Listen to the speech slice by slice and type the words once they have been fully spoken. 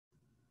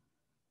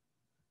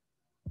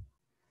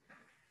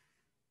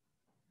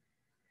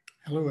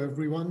Hello,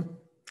 everyone.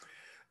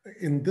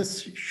 In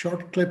this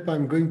short clip,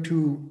 I'm going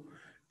to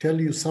tell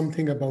you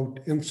something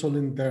about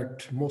insulin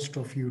that most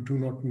of you do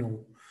not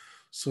know.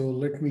 So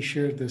let me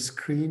share the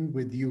screen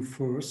with you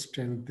first,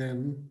 and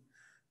then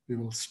we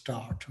will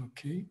start,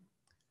 okay?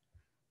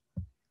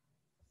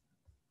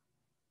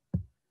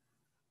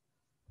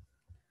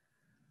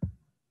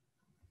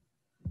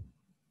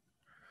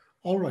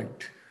 All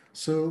right,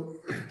 so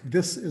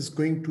this is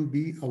going to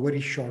be a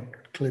very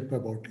short clip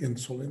about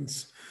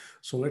insulins.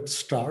 So let's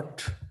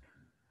start.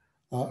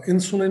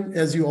 Insulin,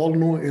 as you all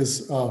know,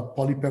 is a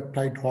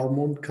polypeptide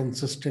hormone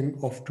consisting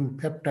of two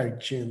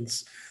peptide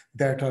chains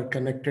that are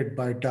connected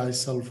by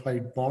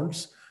disulfide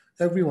bonds.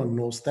 Everyone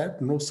knows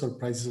that, no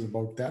surprises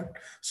about that.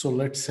 So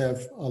let's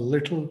have a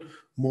little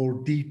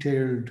more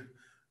detailed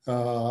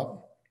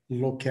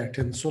look at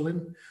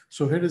insulin.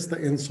 So here is the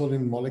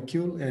insulin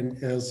molecule,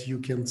 and as you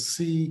can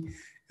see,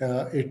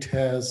 it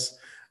has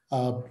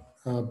a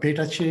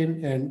beta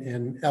chain and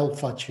an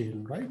alpha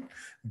chain, right?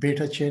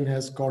 Beta chain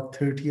has got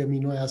 30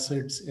 amino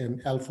acids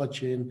and alpha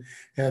chain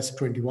has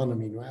 21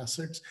 amino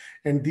acids.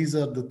 And these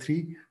are the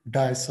three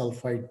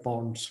disulfide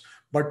bonds.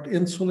 But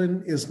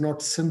insulin is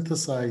not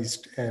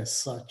synthesized as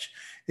such.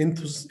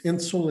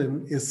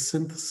 Insulin is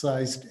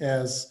synthesized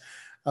as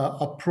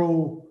a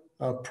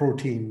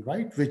protein,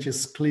 right, which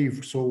is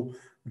cleaved. So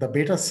the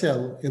beta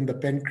cell in the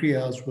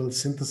pancreas will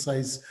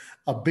synthesize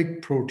a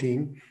big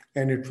protein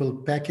and it will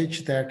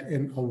package that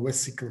in a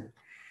vesicle.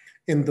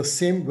 In the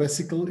same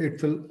vesicle,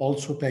 it will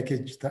also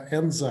package the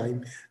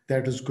enzyme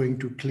that is going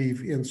to cleave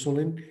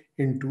insulin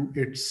into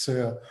its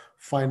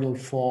final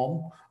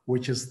form,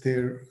 which is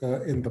there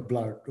in the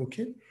blood,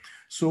 okay?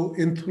 So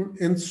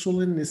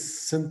insulin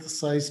is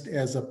synthesized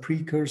as a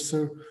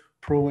precursor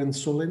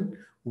proinsulin,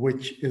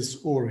 which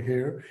is over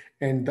here,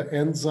 and the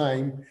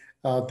enzyme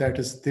that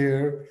is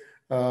there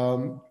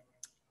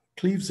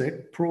cleaves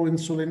it.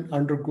 Proinsulin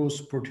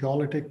undergoes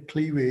proteolytic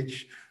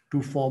cleavage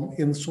to form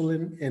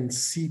insulin and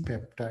C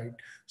peptide.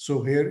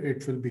 So here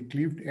it will be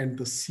cleaved and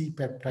the C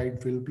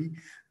peptide will be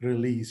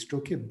released.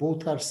 Okay,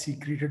 both are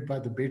secreted by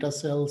the beta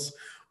cells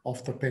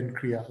of the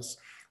pancreas.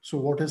 So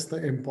what is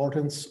the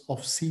importance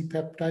of C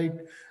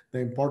peptide? The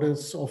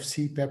importance of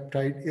C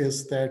peptide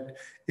is that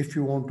if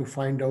you want to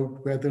find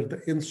out whether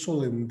the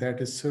insulin that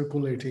is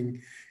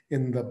circulating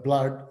in the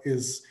blood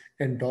is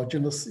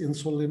endogenous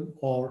insulin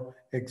or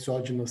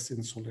exogenous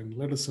insulin.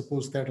 Let us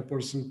suppose that a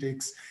person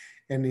takes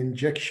an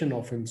injection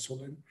of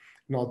insulin.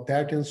 Now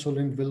that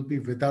insulin will be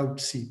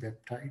without C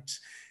peptides.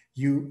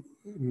 You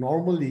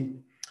normally,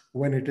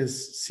 when it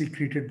is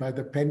secreted by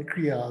the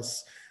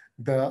pancreas,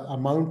 the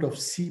amount of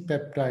C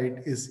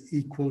peptide is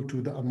equal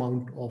to the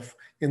amount of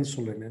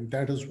insulin. And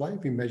that is why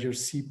we measure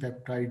C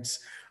peptides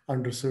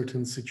under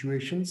certain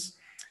situations.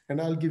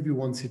 And I'll give you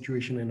one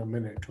situation in a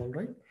minute, all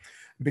right?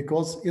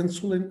 Because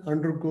insulin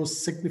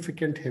undergoes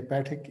significant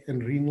hepatic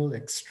and renal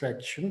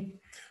extraction,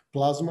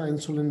 plasma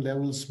insulin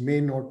levels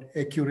may not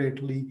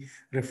accurately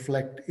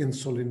reflect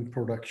insulin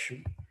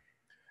production.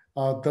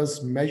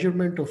 Thus,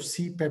 measurement of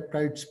C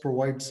peptides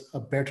provides a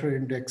better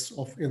index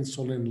of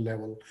insulin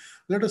level.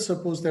 Let us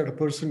suppose that a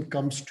person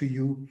comes to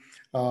you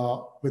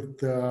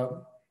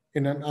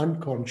in an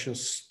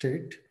unconscious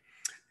state,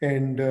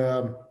 and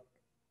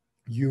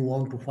you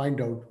want to find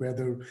out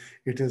whether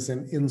it is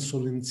an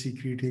insulin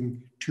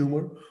secreting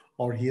tumor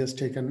or he has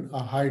taken a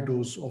high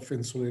dose of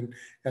insulin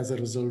as a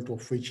result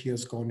of which he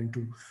has gone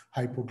into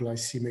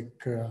hypoglycemic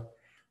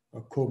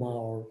coma,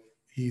 or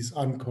he's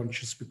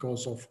unconscious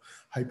because of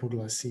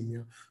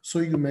hypoglycemia. So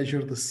you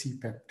measure the C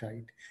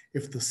peptide.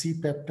 If the C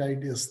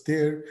peptide is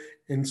there,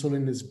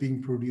 insulin is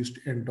being produced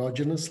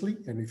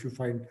endogenously. And if you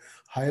find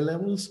high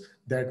levels,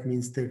 that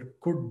means there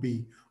could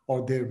be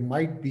or there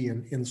might be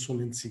an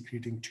insulin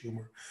secreting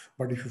tumor.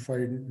 But if you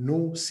find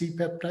no C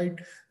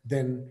peptide,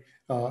 then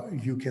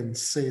you can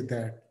say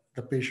that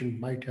the patient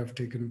might have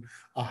taken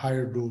a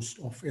higher dose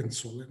of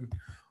insulin.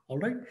 All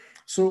right.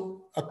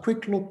 So a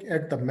quick look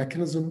at the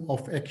mechanism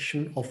of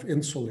action of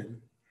insulin.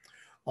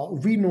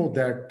 We know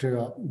that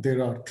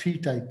there are three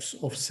types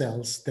of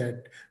cells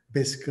that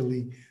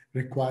basically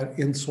require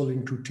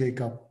insulin to take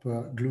up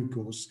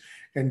glucose.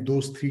 And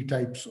those three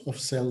types of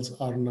cells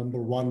are, number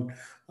one,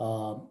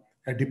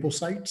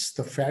 adipocytes,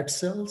 the fat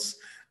cells,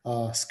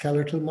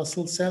 skeletal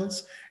muscle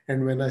cells.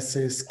 And when I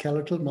say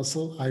skeletal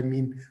muscle, I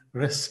mean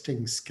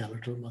resting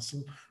skeletal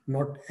muscle,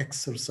 not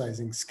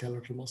exercising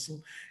skeletal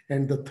muscle.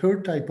 And the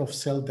third type of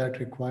cell that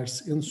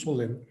requires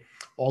insulin,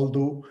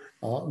 although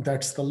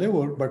that's the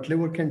liver, but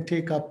liver can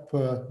take up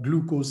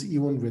glucose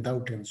even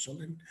without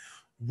insulin.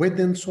 With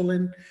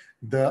insulin,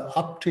 the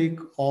uptake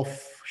of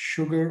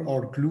sugar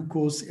or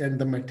glucose and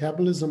the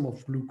metabolism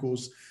of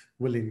glucose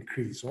will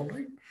increase, all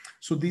right?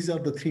 So these are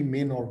the three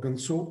main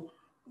organs. So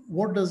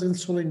what does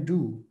insulin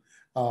do?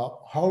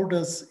 How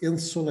does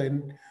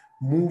insulin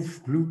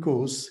move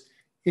glucose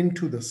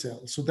into the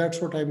cell? So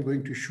that's what I'm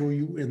going to show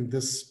you in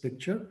this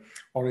picture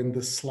or in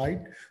this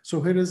slide.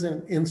 So here is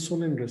an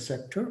insulin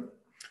receptor,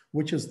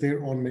 which is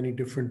there on many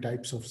different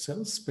types of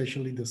cells,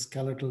 especially the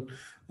skeletal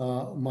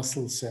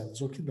muscle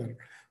cells. Okay, there.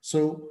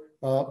 So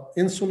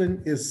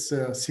Insulin is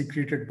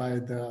secreted by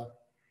the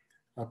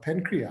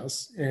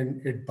pancreas,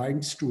 and it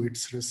binds to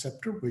its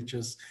receptor, which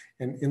is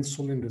an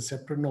insulin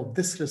receptor. Now,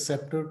 this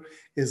receptor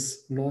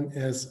is known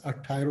as a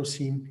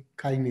tyrosine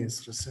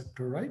kinase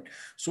receptor, right?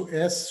 So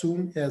as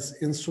soon as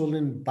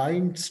insulin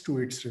binds to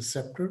its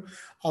receptor,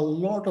 a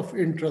lot of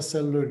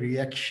intracellular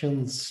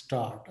reactions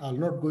start. I'll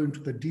not go into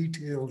the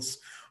details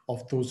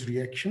of those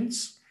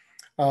reactions,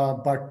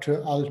 but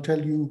I'll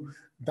tell you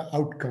the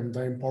outcome,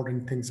 the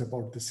important things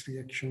about this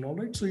reaction, all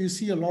right? So you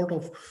see a lot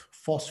of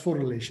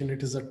phosphorylation.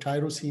 It is a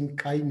tyrosine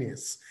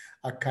kinase,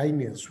 a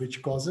kinase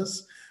which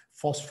causes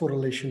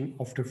phosphorylation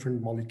of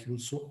different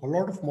molecules. So a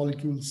lot of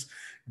molecules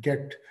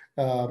get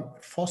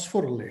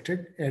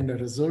phosphorylated, and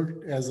as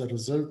a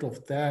result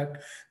of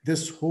that,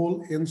 this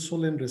whole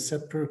insulin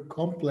receptor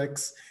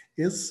complex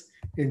is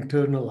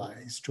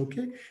internalized,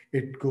 okay?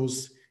 It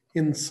goes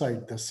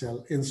inside the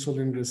cell.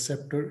 Insulin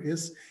receptor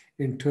is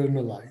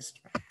internalized.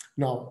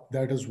 Now,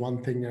 that is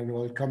one thing, and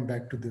I'll come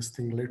back to this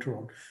thing later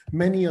on.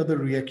 Many other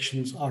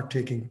reactions are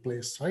taking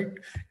place, right?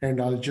 And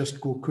I'll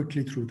just go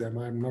quickly through them.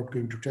 I'm not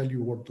going to tell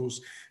you what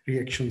those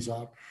reactions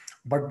are.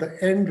 But the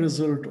end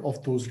result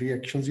of those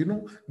reactions, you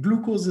know,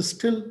 glucose is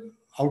still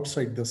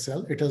outside the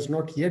cell. It has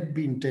not yet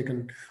been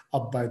taken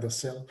up by the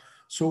cell.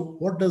 So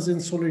what does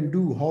insulin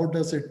do? How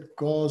does it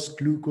cause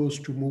glucose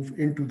to move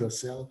into the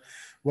cell?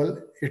 Well,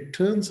 it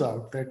turns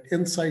out that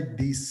inside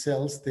these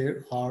cells,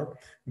 there are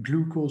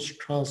glucose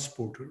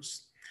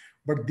transporters.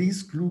 But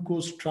these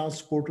glucose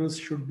transporters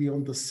should be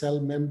on the cell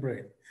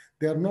membrane.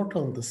 They are not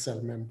on the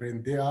cell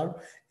membrane. They are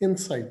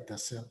inside the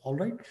cell, all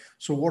right?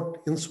 So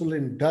what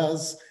insulin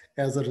does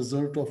as a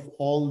result of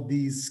all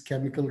these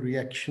chemical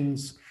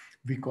reactions,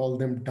 we call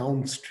them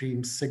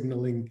downstream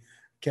signaling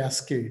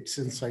cascades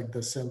inside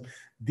the cell.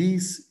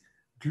 These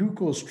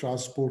glucose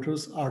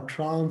transporters are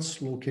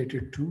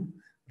translocated to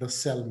the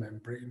cell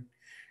membrane.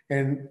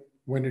 And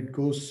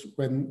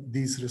when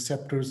these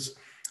receptors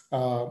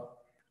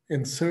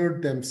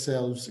insert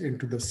themselves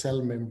into the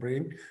cell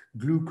membrane,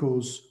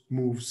 glucose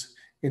moves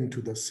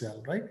into the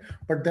cell, right?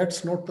 But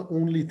that's not the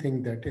only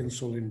thing that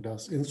insulin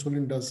does.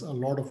 Insulin does a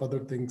lot of other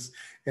things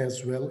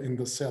as well in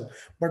the cell.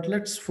 But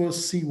let's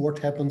first see what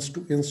happens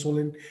to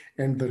insulin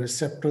and the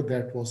receptor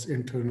that was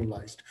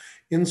internalized.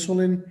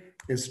 Insulin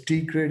is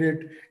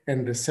degraded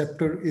and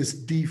receptor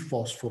is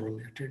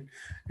dephosphorylated.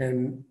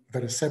 And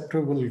the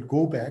receptor will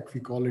go back,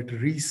 we call it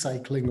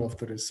recycling of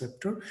the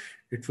receptor.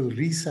 It will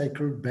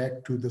recycle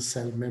back to the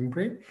cell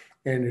membrane,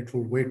 and it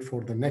will wait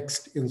for the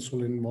next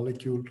insulin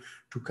molecule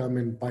to come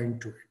and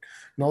bind to it.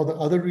 Now, the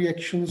other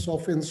reactions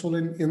of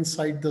insulin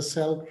inside the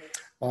cell,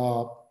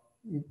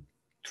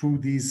 through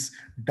these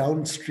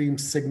downstream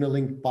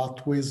signaling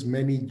pathways,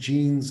 many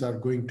genes are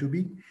going to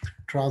be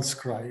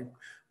transcribed,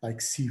 like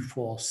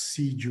CFOS,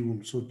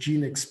 CJUM. So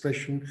gene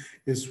expression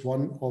is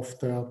one of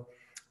the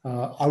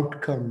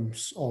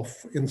outcomes of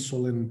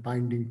insulin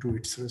binding to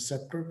its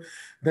receptor.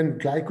 Then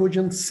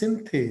glycogen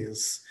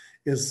synthase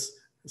is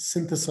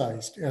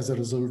synthesized as a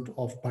result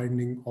of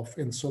binding of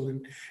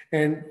insulin.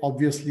 And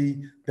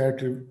obviously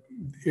that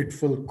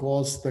it will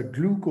cause the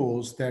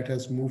glucose that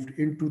has moved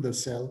into the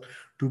cell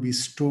to be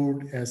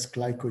stored as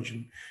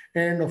glycogen.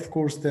 And of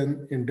course,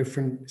 then in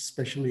different,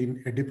 especially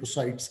in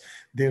adipocytes,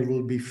 there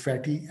will be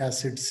fatty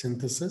acid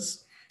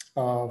synthesis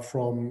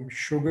from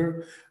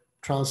sugar,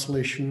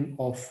 translation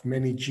of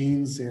many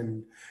genes,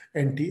 and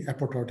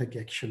anti-apoptotic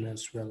action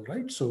as well,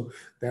 right? So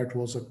that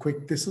was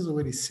this is a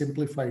very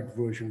simplified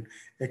version.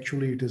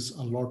 Actually, it is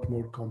a lot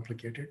more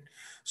complicated.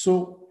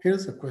 So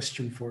here's a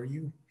question for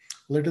you.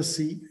 Let us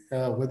see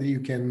whether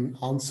you can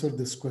answer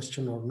this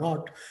question or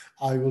not.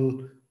 I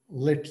will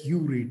let you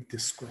read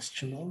this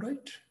question, all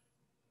right?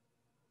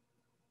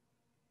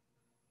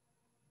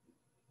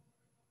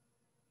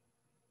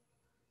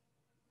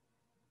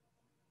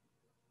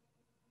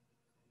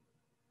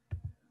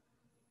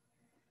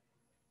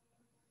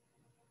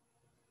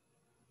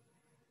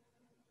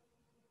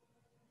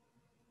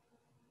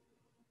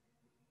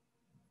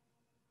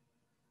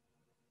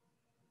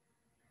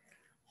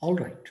 All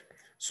right.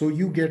 So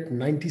you get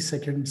 90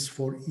 seconds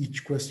for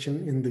each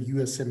question in the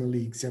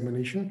USMLE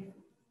examination.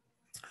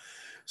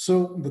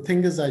 So the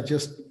thing is, I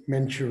just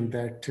mentioned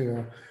that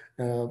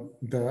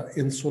the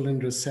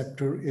insulin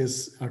receptor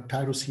is a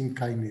tyrosine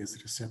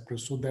kinase receptor.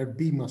 So that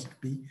B must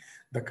be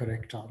the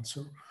correct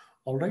answer.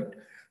 All right.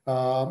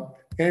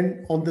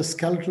 And on the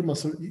skeletal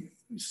muscle,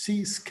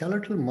 see,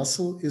 skeletal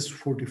muscle is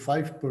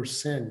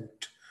 45%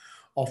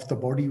 of the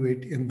body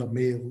weight in the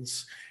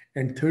males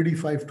and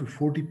 35 to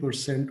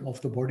 40% of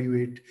the body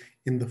weight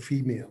in the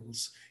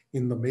females.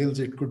 In the males,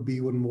 it could be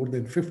even more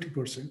than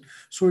 50%.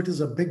 So it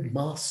is a big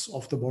mass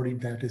of the body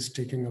that is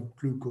taking up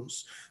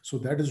glucose. So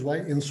that is why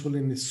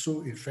insulin is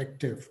so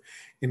effective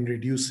in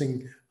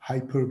reducing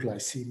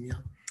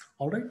hyperglycemia.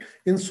 All right,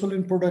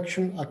 insulin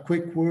production, a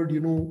quick word,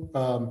 in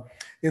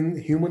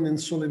human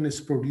insulin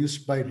is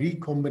produced by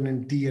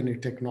recombinant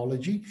DNA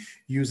technology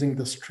using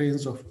the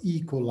strains of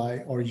E.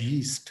 coli or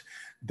yeast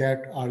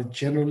that are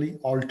generally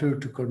altered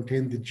to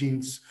contain the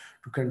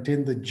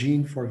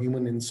gene for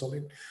human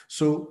insulin.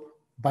 So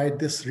by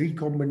this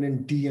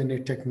recombinant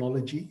DNA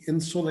technology,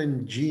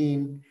 insulin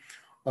gene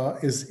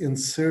is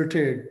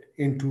inserted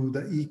into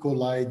the E.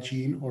 coli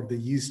gene or the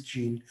yeast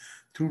gene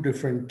through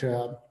different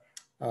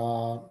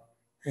uh,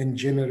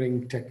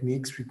 engineering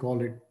techniques. We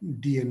call it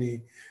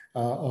DNA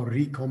or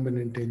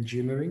recombinant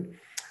engineering.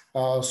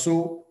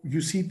 So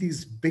you see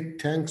these big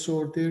tanks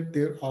over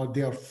there.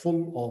 They are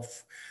full of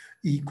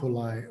E.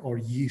 coli or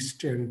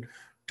yeast, and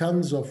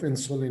tons of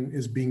insulin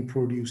is being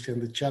produced.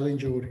 And the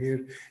challenge over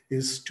here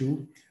is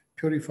to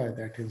purify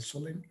that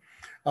insulin.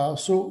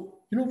 So,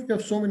 we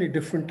have so many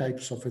different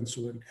types of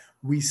insulin.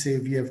 We say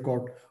we have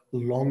got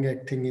long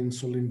acting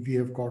insulin, we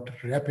have got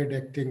rapid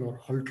acting or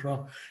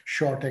ultra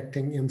short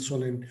acting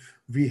insulin,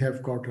 we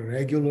have got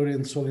regular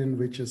insulin,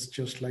 which is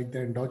just like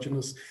the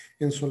endogenous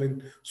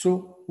insulin.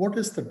 So, what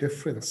is the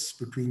difference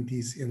between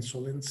these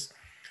insulins?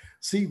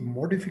 See,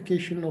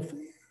 modification of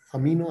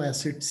amino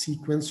acid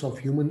sequence of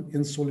human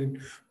insulin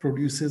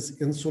produces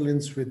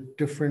insulins with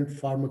different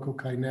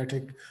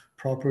pharmacokinetic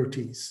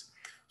properties.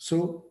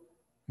 So,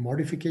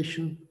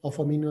 modification of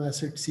amino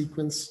acid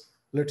sequence,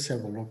 let's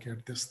have a look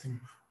at this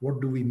thing.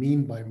 What do we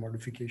mean by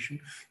modification?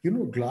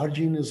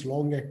 Glargine is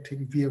long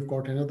acting. We have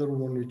got another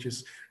one, which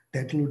is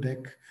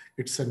degludec.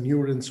 It's a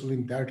newer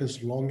insulin that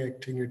is long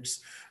acting.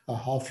 Its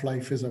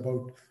half-life is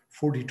about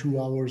 42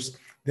 hours.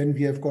 Then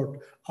we have got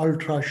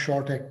ultra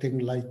short acting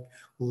like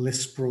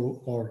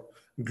Lispro or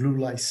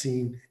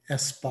glulisine,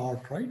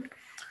 Aspart, right?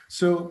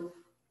 So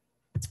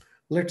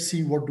let's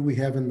see what do we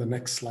have in the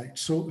next slide.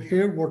 So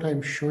here what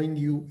I'm showing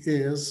you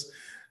is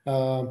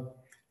an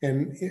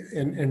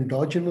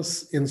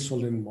endogenous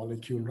insulin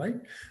molecule, right?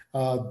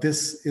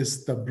 This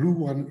is the blue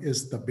one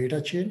is the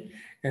beta chain,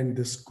 and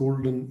this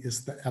golden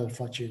is the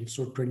alpha chain.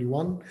 So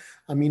 21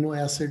 amino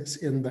acids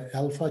in the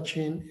alpha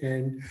chain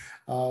and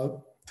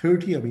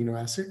 30 amino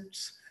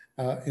acids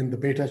in the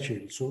beta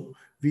chain. So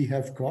we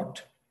have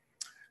got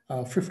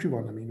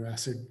 51 amino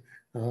acid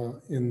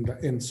in the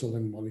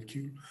insulin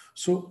molecule.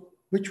 So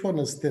which one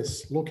is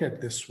this? Look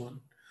at this one.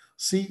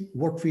 See,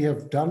 what we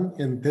have done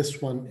in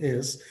this one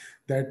is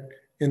that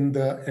in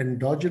the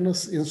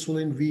endogenous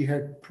insulin, we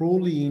had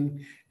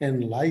proline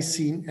and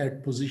lysine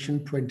at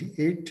position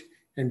 28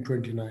 and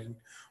 29.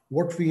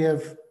 What we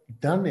have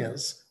done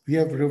is we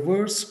have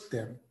reversed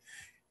them.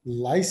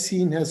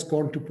 Lysine has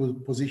gone to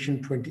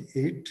position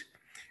 28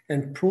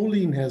 and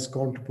proline has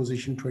gone to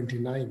position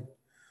 29.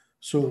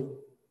 So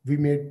we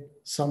made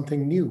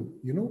something new.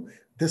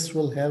 This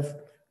will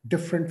have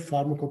different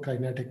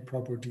pharmacokinetic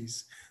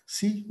properties.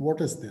 See,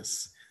 what is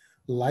this?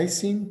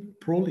 Lysine,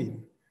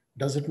 proline.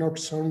 Does it not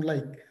sound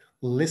like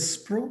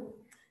Lispro?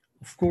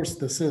 Of course,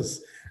 this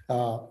is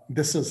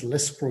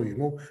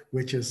Lispro,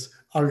 which is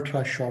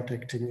ultra short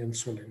acting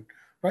insulin,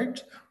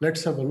 right?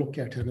 Let's have a look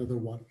at another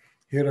one.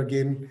 Here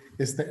again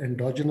is the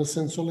endogenous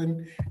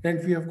insulin,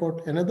 and we have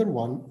got another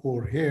one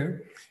over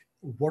here.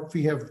 What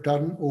we have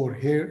done over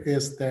here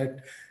is that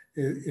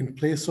in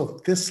place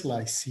of this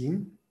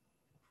lysine,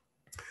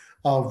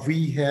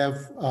 we have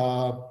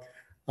a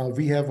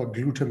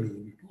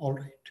glutamine, all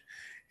right.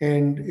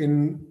 And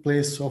in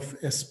place of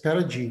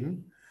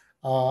asparagine,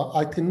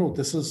 I think, no,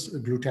 this is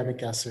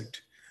glutamic acid.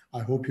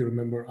 I hope you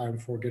remember, I'm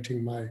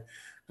forgetting my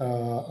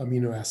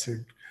amino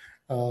acid.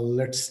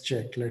 Let's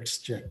check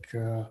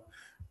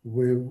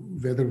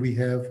whether we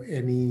have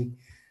any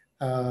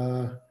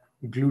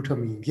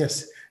glutamine.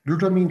 Yes,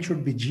 glutamine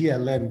should be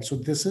GLN. So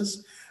this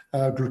is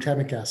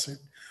glutamic acid.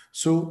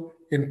 So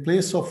in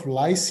place of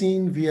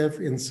lysine, we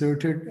have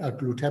inserted a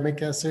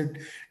glutamic acid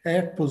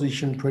at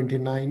position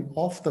 29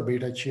 of the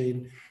beta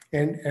chain,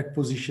 and at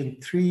position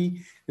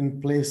 3, in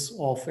place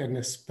of an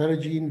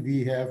asparagine,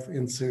 we have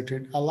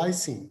inserted a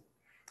lysine,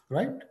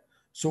 right?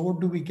 So what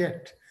do we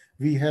get?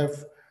 We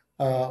have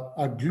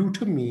a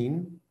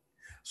glutamic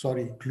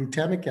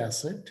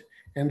acid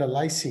and a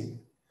lysine.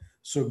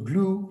 So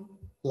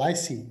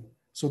glue-lysine.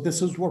 So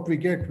this is what we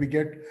get. We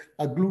get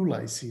a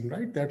glue-lysine,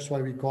 right? That's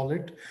why we call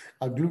it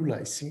a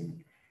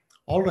glue-lysine.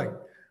 All right,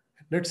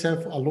 let's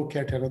have a look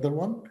at another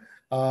one.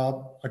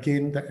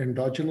 Again, the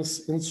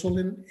endogenous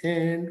insulin.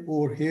 And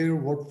over here,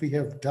 what we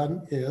have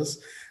done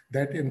is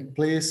that in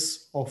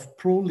place of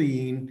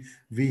proline,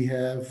 we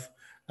have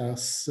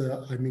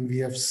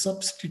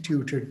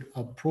substituted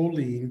a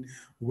proline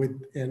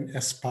with an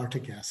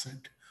aspartic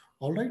acid.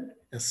 All right,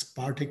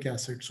 aspartic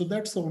acid. So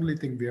that's the only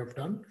thing we have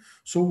done.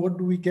 So what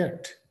do we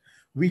get?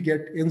 We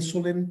get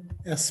insulin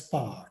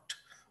aspart.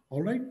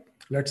 All right,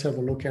 let's have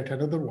a look at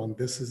another one.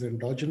 This is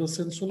endogenous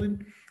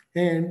insulin,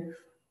 and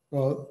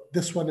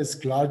this one is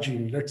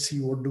glargine. Let's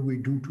see what do we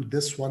do to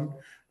this one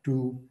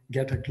to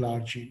get a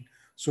glargine.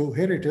 So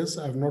here it is.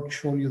 I've not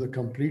shown you the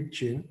complete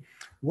chain.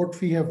 What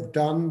we have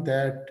done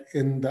that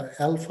in the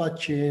alpha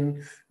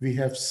chain, we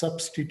have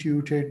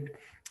substituted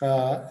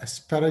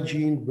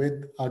asparagine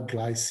with a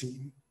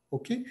glycine,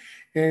 okay?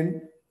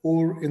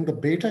 Or in the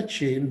beta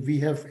chain, we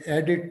have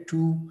added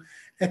 2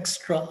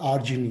 extra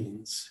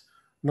arginines.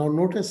 Now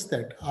notice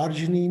that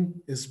arginine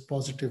is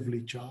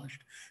positively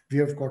charged. We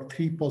have got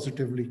 3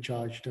 positively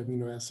charged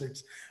amino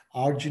acids: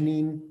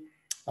 arginine,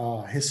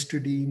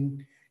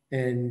 histidine,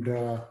 And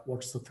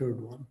what's the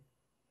third one?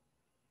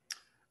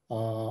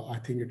 I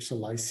think it's a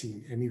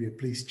lysine. Anyway,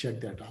 please check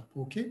that up.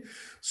 Okay.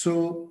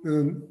 So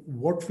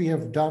what we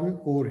have done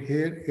over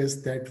here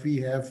is that we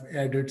have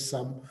added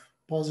some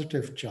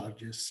positive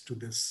charges to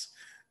this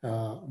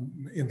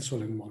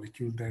insulin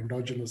molecule, the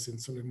endogenous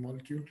insulin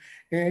molecule,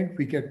 and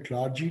we get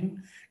glargine.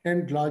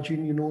 And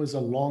glargine, you know, is a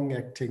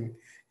long-acting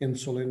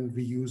insulin.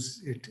 We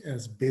use it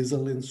as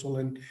basal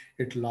insulin.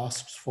 It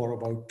lasts for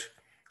about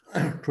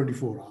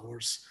 24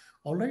 hours.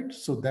 All right.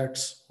 So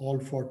that's all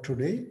for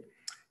today.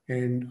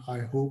 And I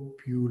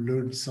hope you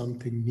learned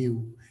something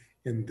new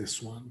in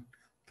this one.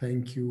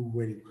 Thank you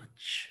very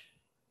much.